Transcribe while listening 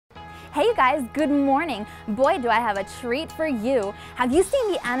Hey you guys, good morning. Boy, do I have a treat for you. Have you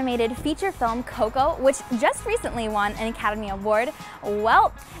seen the animated feature film Coco, which just recently won an Academy Award?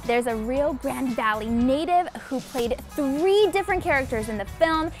 Well, there's a Rio Grande Valley native who played 3 different characters in the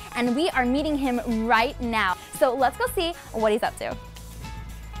film, and we are meeting him right now. So let's go see what he's up to.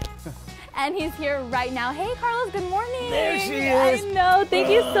 And he's here right now. Hey Carlos, good morning. There she is. I know, thank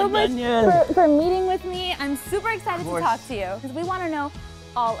you so much Danielle. for meeting with me. I'm super excited to talk to you because we want to know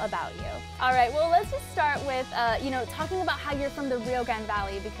all about you. All right, well, let's just start with, talking about how you're from the Rio Grande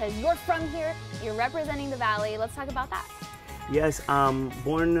Valley, because you're from here, you're representing the valley. Let's talk about that. Yes,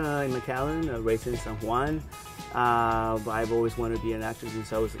 born in McAllen, raised in San Juan. I've always wanted to be an actor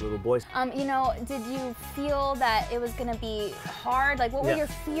since I was a little boy. Did you feel that it was gonna be hard? Like, what were your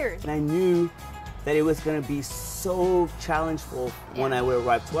fears? And I knew that it was gonna be so challengeful when I would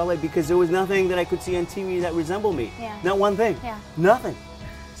arrive to LA, because there was nothing that I could see on TV that resembled me. Yeah. Not one thing. Yeah. Nothing.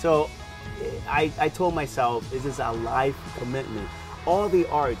 So I told myself, this is a life commitment. All the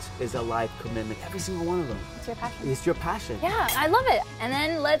arts is a life commitment, every single one of them. It's your passion. It's your passion. Yeah, I love it. And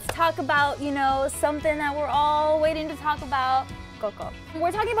then let's talk about, something that we're all waiting to talk about, Coco.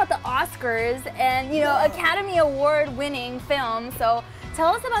 We're talking about the Oscars and, Academy Award winning film. So tell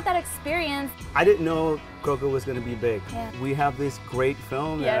us about that experience. I didn't know Coco was going to be big. Yeah. We have this great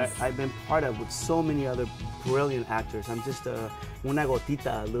film Yes. that I've been part of with so many other brilliant actors. I'm just una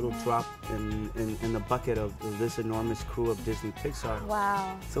gotita, a little drop in the bucket of this enormous crew of Disney Pixar.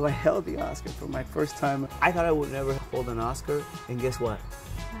 Wow. So I held the Oscar for my first time. I thought I would never hold an Oscar, and guess what?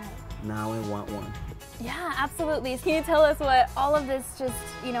 Right. Now I want one. Yeah, absolutely. Can you tell us what all of this just,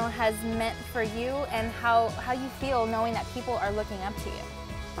 has meant for you and how you feel knowing that people are looking up to you?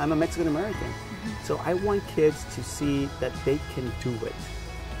 I'm a Mexican American, so I want kids to see that they can do it.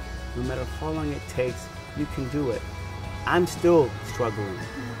 No matter how long it takes, you can do it. I'm still struggling,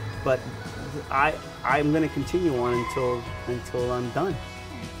 but I'm going to continue on until I'm done.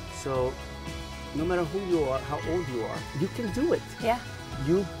 So no matter who you are, how old you are, you can do it. Yeah.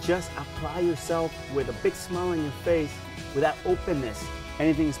 You just apply yourself with a big smile on your face, with that openness.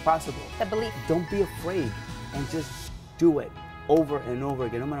 Anything is possible. The belief. Don't be afraid, and just do it over and over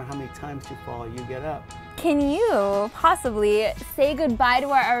again. No matter how many times you fall, you get up. Can you possibly say goodbye to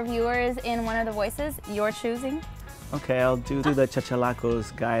our viewers in one of the voices you're choosing? Okay, I'll do the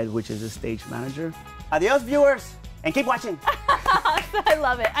Chachalacos guide, which is a stage manager. Adios, viewers, and keep watching. I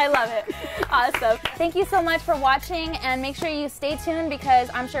love it. I love it. Awesome. Thank you so much for watching, and make sure you stay tuned because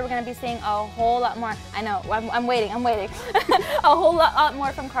I'm sure we're going to be seeing a whole lot more. I know, I'm waiting. A whole lot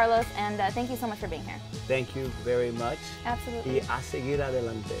more from Carlos, and thank you so much for being here. Thank you very much. Absolutely. Y a seguir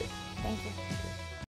adelante. Thank you.